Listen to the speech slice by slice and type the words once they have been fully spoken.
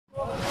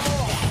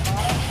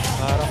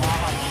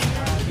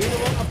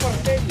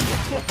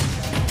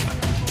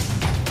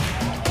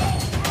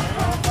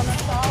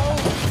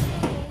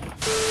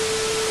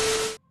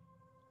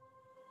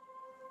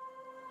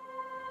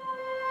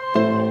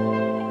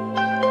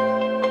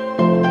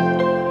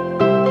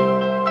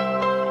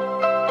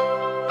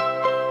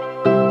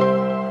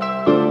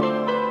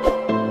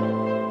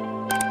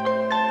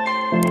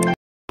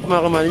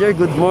mga ka-manager,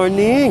 good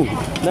morning!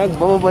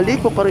 Nagbabalik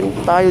po pa rin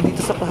tayo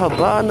dito sa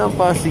kahabaan ng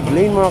Pasig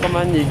Lane mga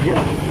ka-manager.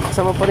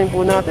 Kasama pa rin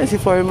po natin si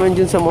Fireman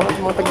dyan sa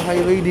mga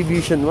taga-Highway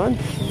Division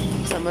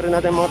 1. Kasama rin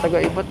natin mga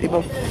taga-iba't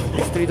ibang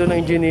distrito ng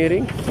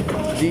engineering,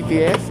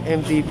 DPS,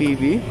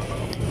 MTPB,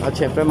 at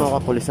syempre mga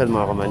kapulisan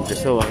mga ka-manager.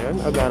 So ayan,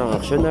 agarang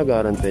action,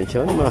 agarang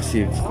tension,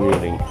 massive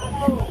clearing.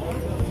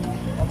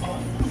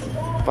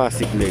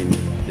 Pasig Lane,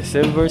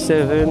 December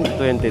 7,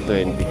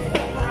 2020.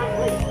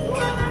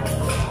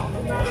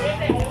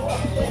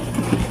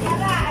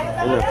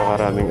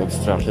 Napakaraming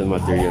obstruction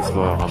materials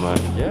mga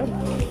ka-manager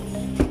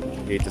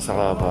dito sa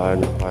kahabaan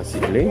ng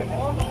Pasig Lane.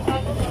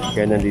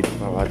 Kaya nandito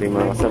pa ang ating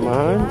mga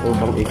kasamahan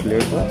upang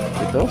i-clear pa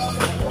ito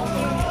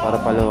para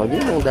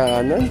palawagin ang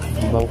daanan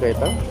ng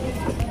bangketa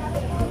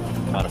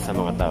para sa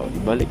mga tao,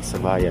 ibalik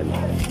sa bayan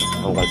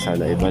ang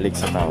kalsada, ibalik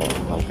sa tao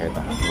ang bangketa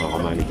mga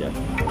ka-manager.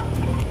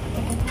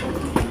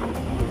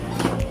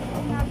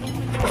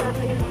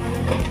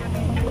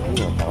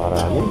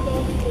 Napakarami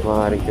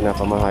maaaring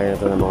pinapamahayan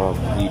ito ng mga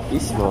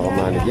ipis, mga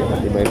ka-manager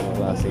at iba yung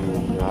klaseng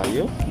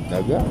hayop,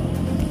 daga,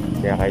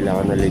 kaya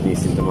kailangan na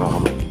linisin ito mga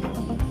ka-manager.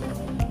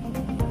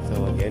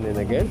 So again and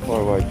again,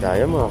 forward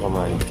tayo mga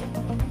ka-manager.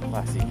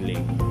 Pasig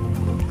Lane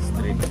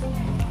Street.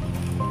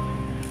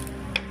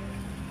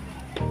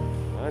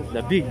 And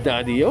the Big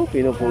Daddy yo,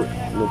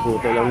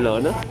 pinuputo lang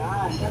lona.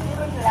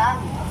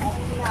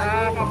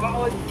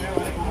 Kabaon.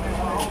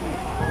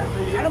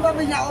 Ano ba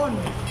binaon?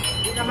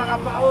 Hindi ka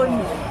makabaon.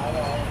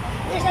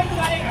 Isan ko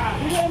balik ka?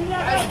 Hindi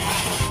niya ka.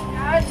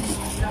 Yan.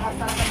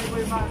 Nakatara kami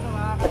Boy Maso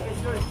mga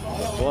kapitol.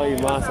 Boy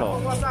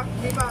Maso.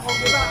 GIBA o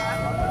GIBA.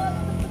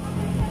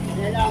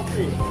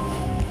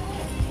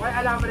 May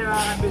alam rin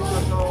mga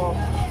kapitol. So,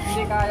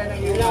 hindi kaya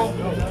ng ilang.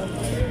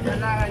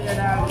 Kailangan niya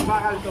ng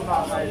bakal to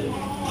bakal.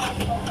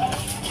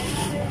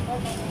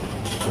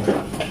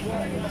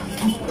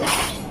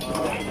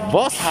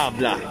 Boss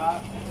Habla.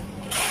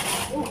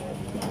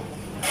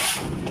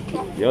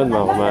 Yun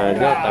mga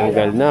ka-manager,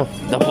 tanggal na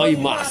the Boy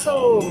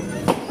Maso.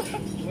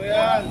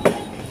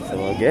 So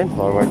again,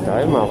 forward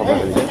tayo mga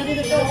ka-manager.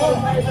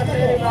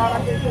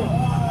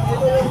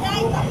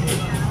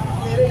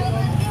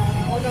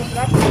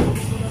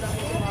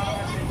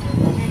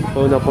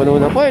 Puno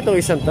na po itong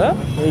isang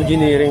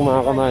engineering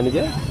mga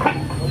ka-manager.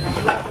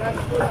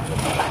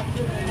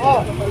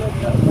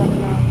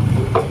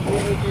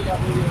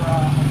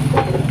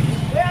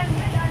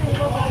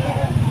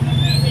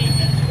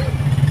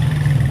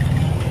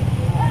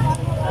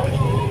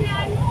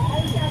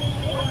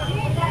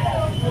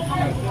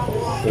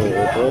 So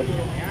ito.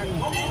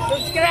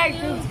 Subscribe.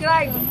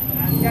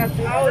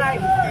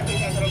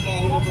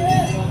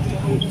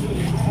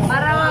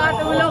 Para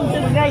makatulong,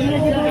 subscribe nyo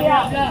si Kuya.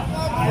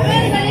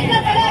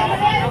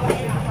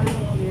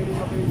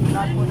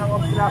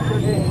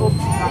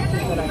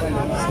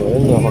 So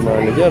yun mga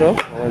ka-manager,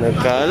 mga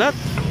nagkalat.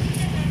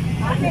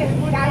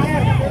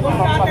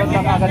 Papakita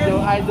agad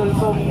yung idol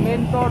kong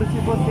mentor, si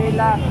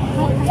Bosela.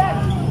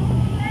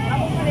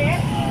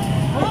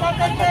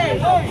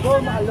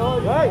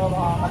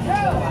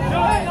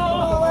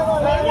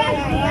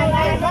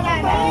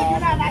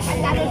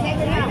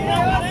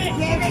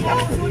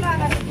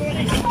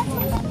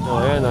 So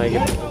ayan,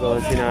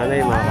 nakikipagawin si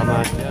nanay mga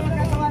ka-manager.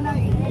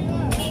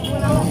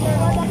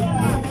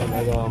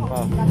 Nagagawan pa,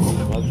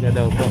 wag na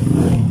daw po.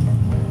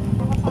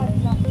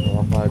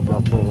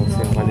 Nakapadlock po kasi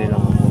yung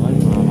kanilang upuan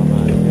mga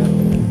ka-manager.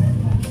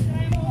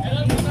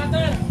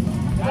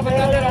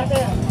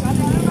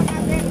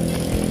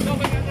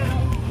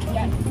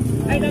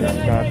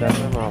 Nagkata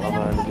na mga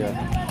ka-manager.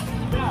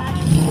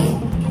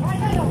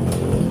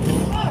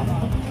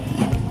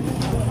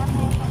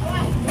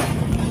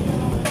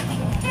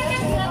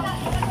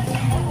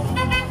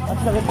 At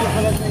sakit po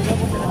pala sa ilo.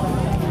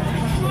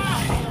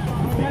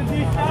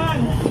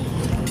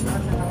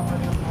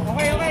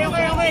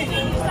 Okay.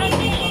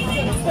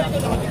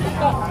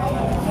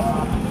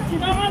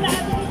 Sinama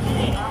lahat.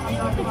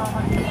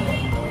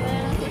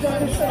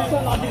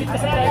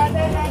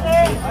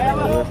 Ayaw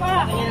mo pa.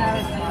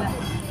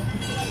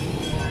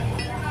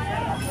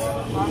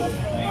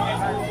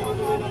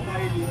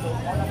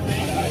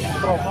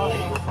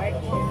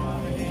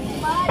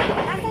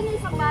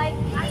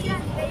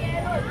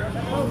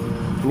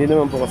 Hindi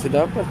naman po kasi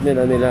dapat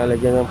nila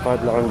nilalagyan ng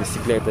padlock ang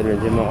bisikleta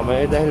nila dyan mga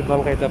kamay. Dahil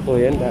bangketa po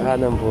yan,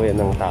 daanan po yan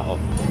ng tao.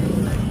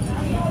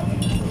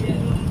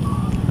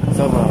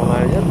 So mga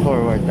kamay dyan,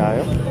 forward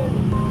tayo.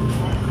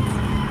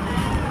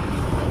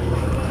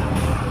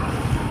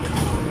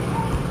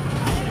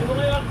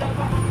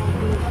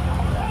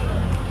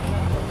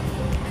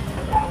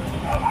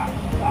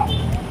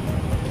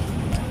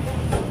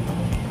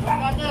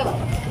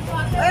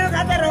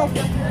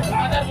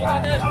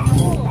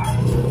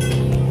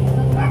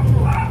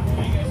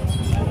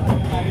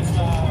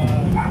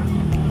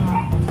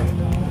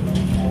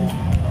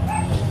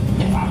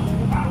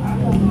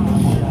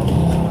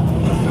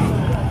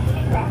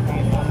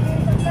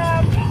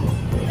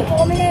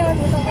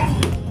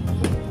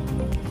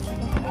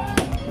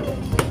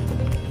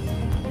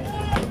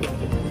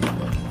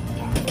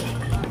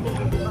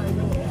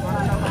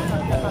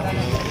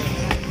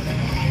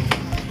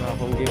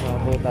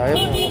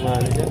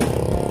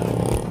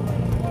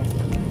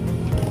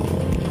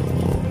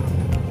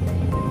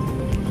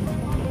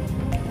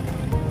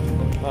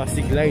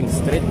 Line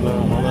Street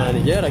mga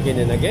ka-manager,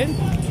 again and again.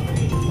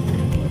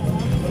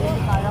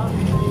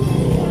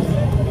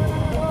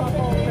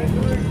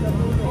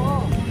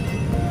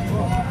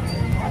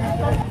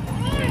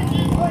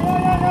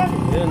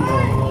 Yan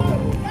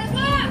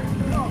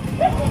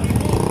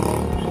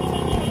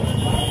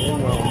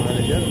mga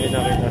ka-manager, may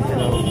nakita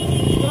sila.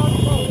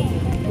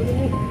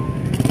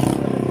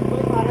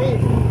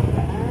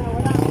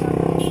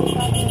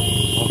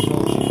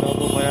 Dito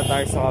po pala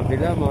tayo sa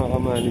kabila mga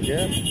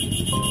ka-manager.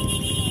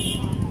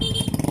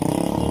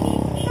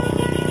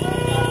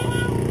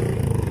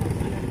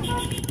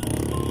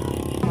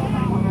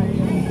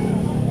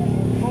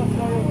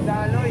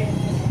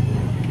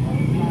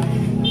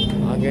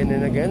 Again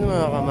and again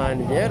mga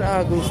ka-manager,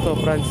 Augusto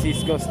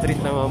Francisco Street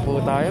naman po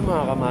tayo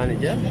mga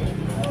ka-manager.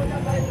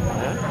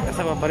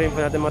 Kasama pa rin po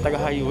natin mga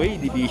taga-Highway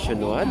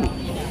Division 1.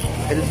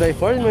 Headed by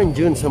Foreman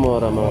June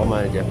Zamora mga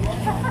ka-manager.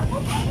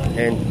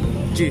 And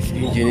Chief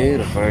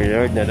Engineer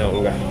Fernand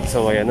Nadonga.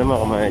 So ayan na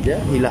mga ka-manager,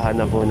 hilahan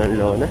na po ng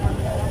lona.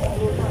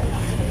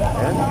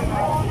 Ayan.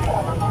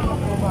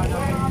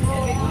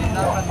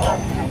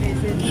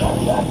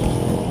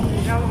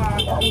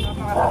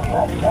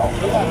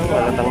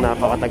 Malatang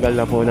napakatagal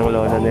na po ng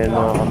lona na yan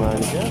mga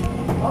ka-manager.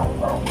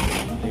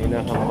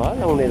 Hinahamba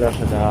lang nila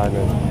sa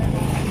daanan.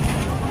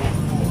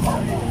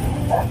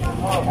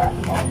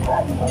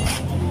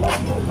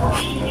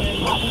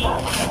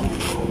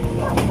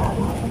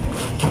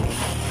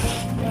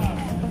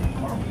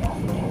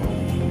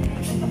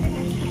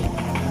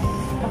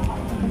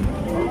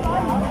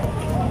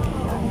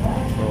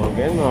 So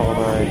again mga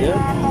ka-manager,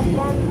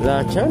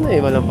 lahat yan ay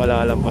walang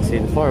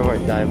palalampasin.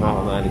 Forward tayo mga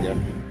ka-manager.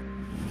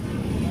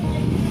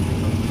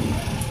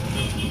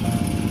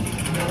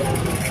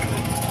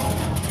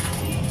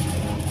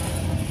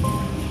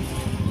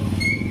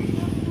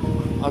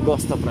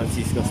 Augusto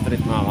Francisco Street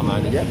mga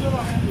ka-manager.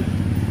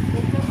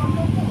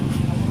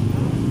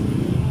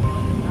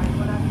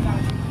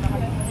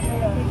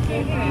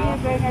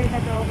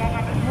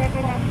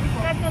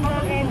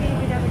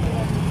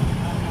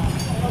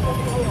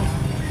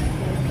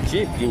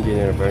 Chief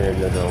Engineer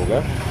Fernand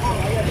Nadonga.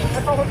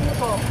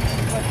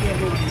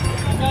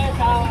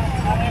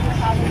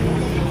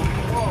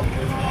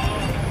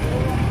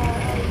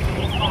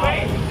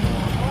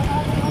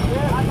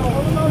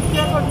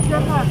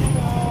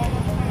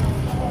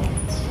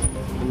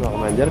 Mga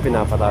ka-manager,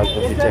 pinapatawag po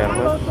si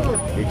Chairman.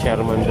 Si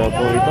Chairman daw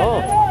po ito.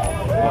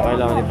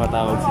 Kailangan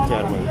ipatawag si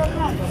Chairman.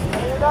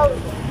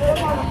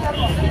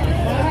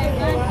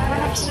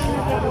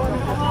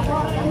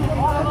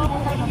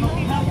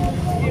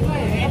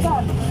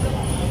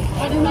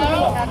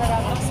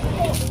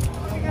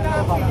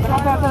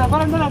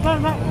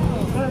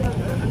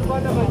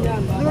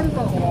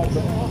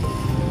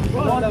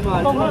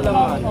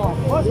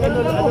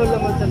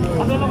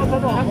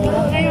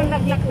 Ngayon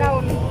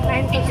nag-lockdown,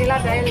 nahinto sila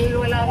dahil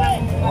wala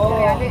nang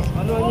materialis.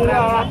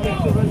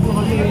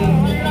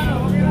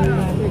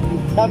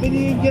 Sabi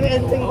ni Engineer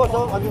Enteng ko,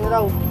 so, ano na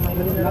raw?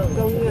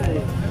 Lockdown niya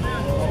eh.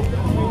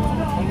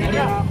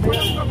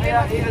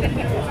 Kaya i-alis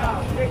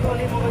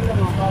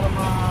mo para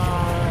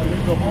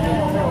ma-document.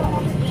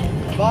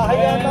 Bahay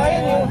yata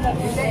yan eh.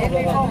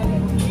 Hindi po.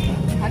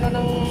 Ano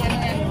nang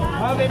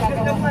ano yan?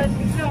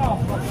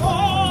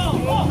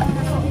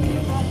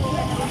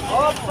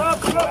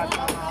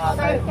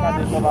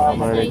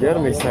 Manager,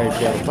 may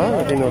sidecar pa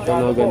na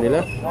tinutulogan nila.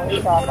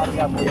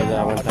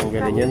 Kailangan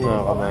tanggalin yan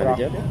mga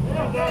ka-manager.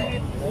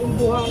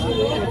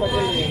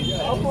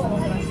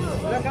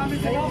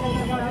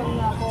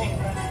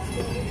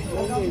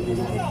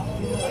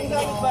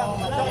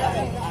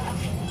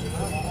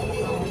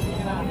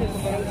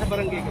 Sa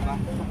barangay ka ba?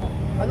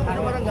 Ano ka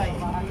sa barangay?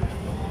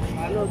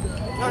 Ano?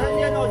 Nasaan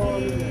yan o?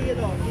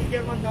 Si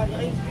Chairman dati.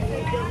 Ay, si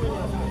Chairman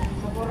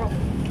sa Borok.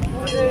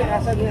 Kasi,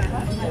 asan niya?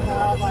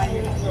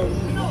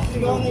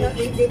 Ikaw nga,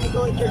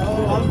 ikaw i-church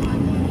mo ha?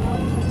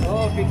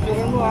 Oo,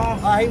 picturean mo ha.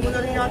 Ahay mo na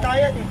rin yata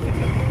yan eh.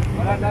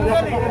 Wala na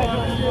lang.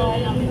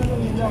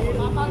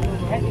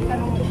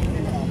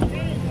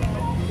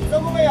 Gusto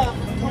mo kaya?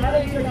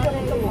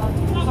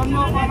 Saan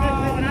mo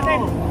para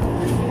natin?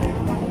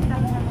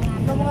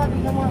 Gusto mo nga,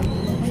 gusto mo nga.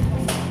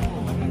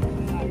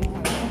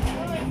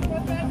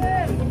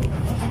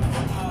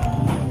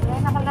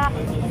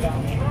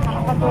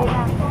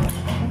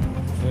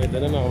 So ito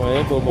na mga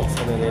ka-manager,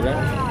 bubuksan na nila.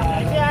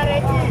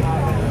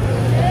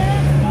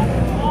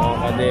 Mga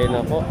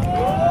kadena po.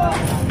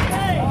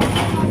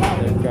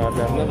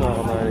 Nag-cutter na mga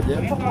ka-manager.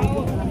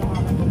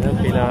 Ayan,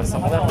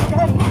 pinasok na.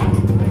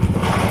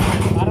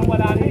 Parang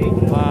wala na eh.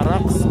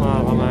 Barracks mga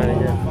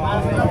ka-manager.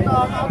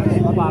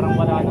 Parang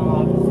wala na.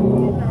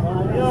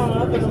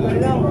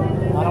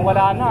 Parang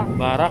wala na.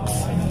 Barracks.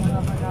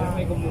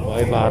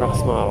 Okay,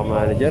 barracks mga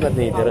ka-manager at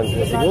nitiran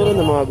po siguro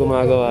ng mga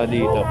gumagawa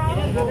dito.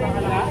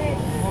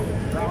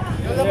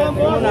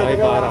 Okay,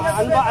 barracks.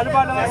 Ano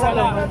ba naman sa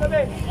loob?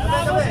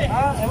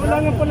 Wala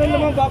nga pala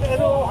naman. Bakit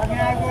ano?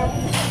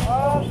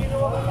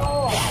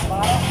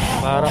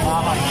 Barracks.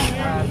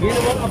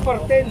 Ginawang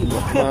aparten.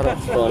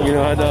 Barracks po.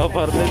 Ginawa daw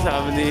apartment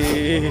sabi ni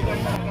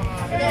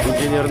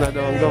Engineer na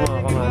daw hanggang mga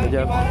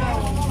kamanager.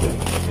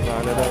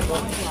 Sana daw ito.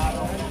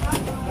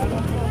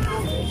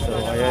 So,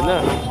 ayan na.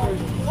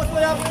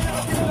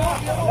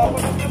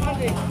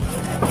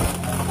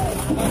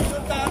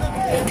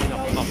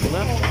 Pinakpak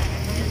na.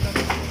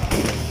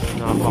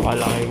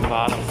 Napakalaking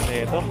barang na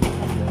ito.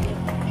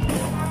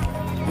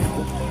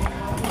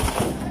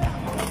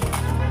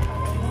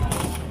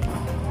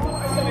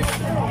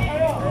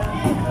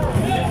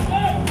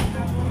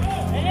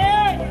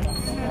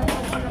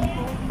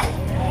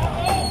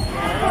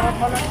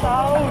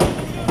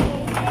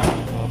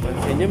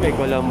 Pansin nyo, may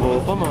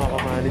Colombo pa mga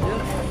kamanager.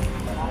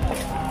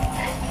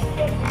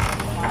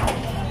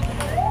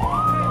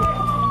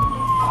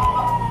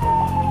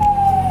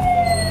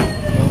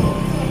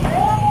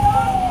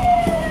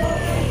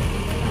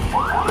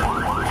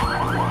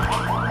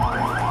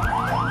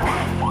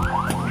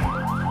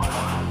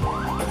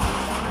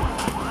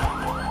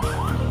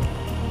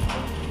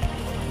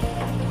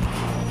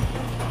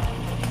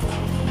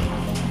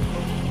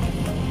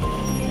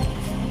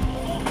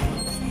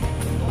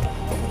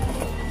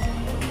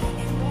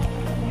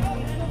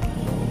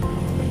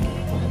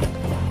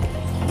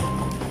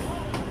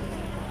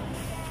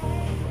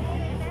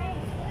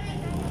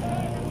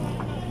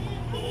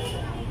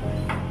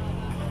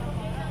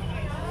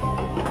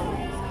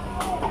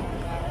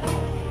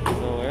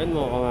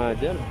 Mga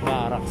kamanager,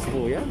 barracks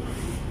po yan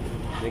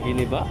na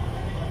giniba.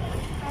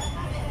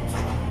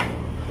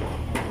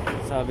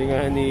 Sabi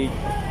nga ni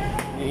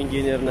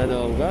engineer na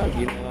Dongga,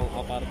 ginawang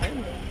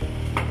apartment.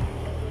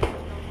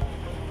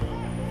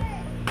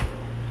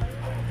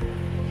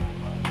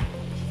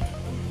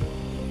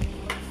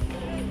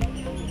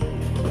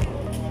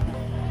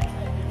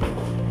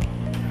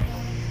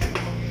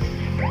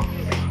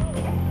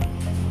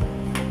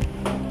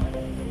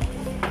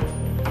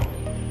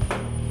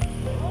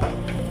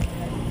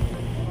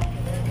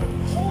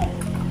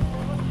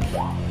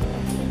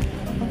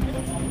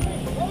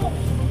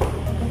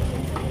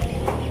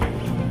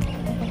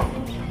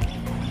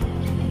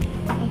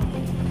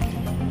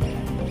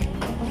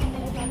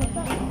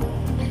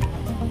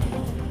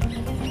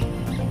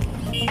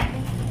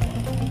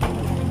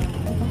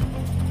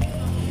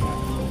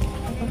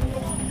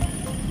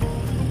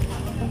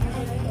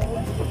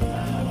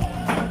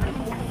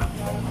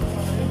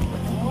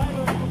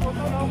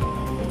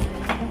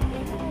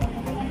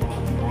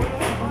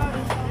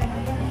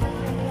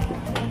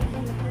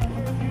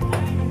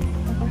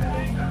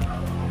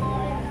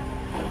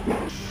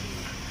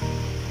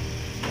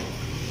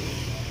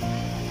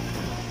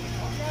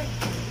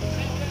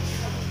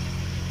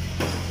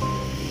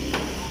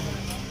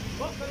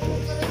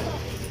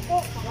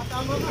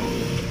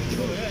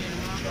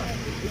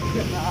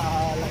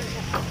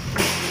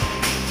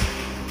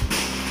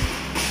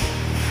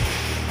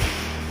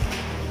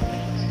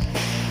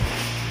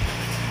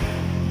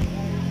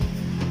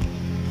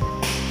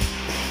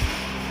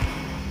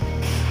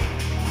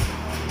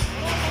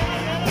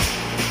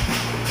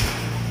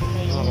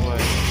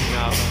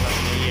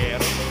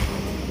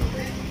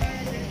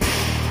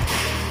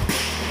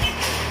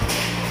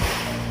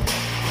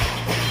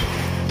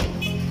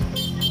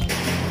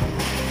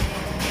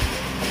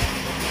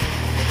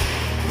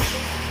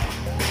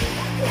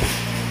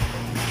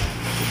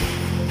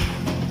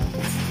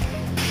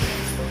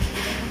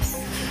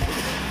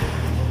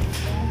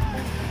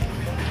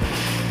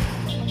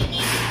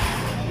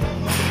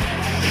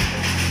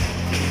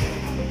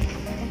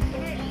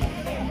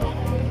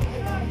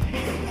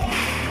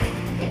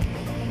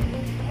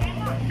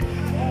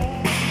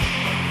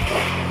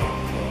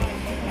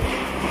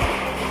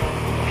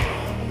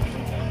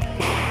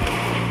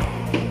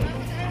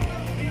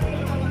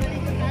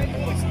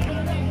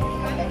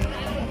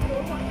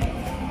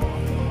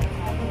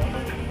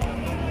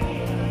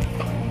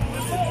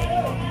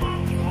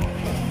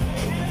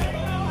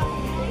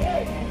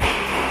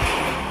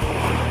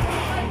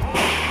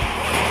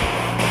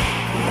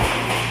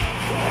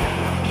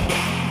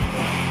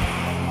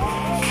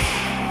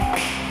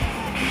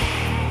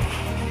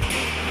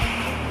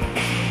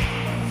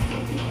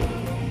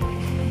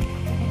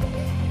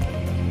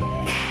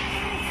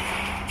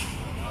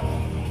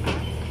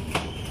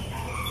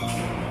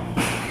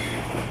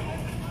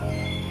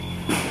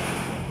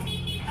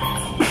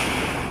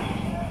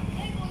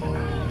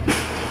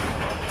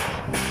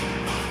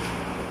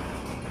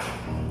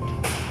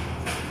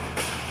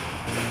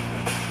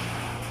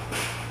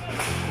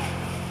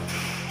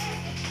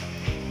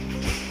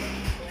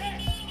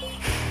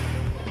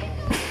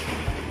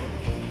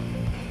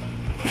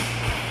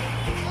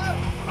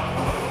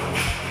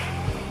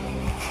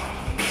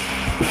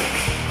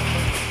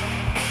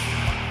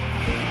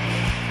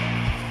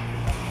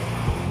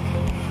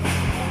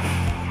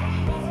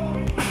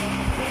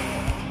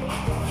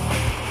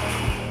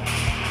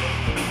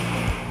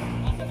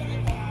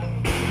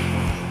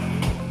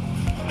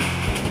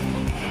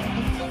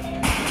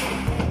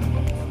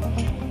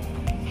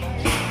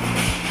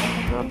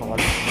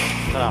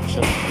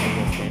 Traction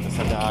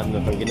sa daan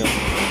na itong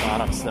ginawang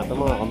barracks na ito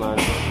mga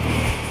kamanager.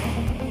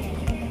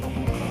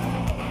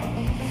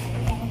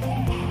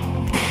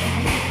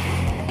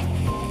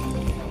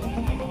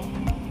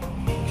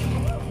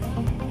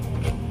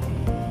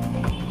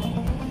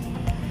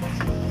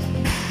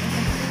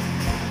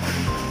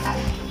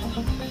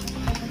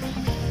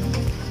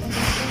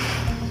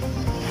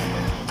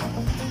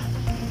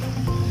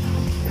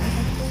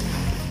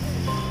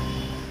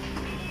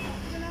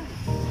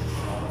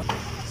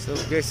 So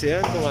guys,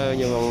 yan, kung ayaw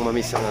nyo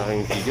mamiss ang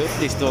aking video,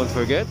 please don't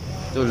forget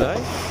to like,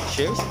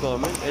 share,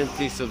 comment, and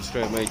please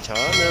subscribe my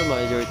channel,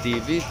 Major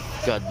TV.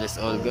 God bless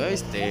all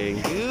guys.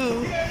 Thank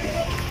you.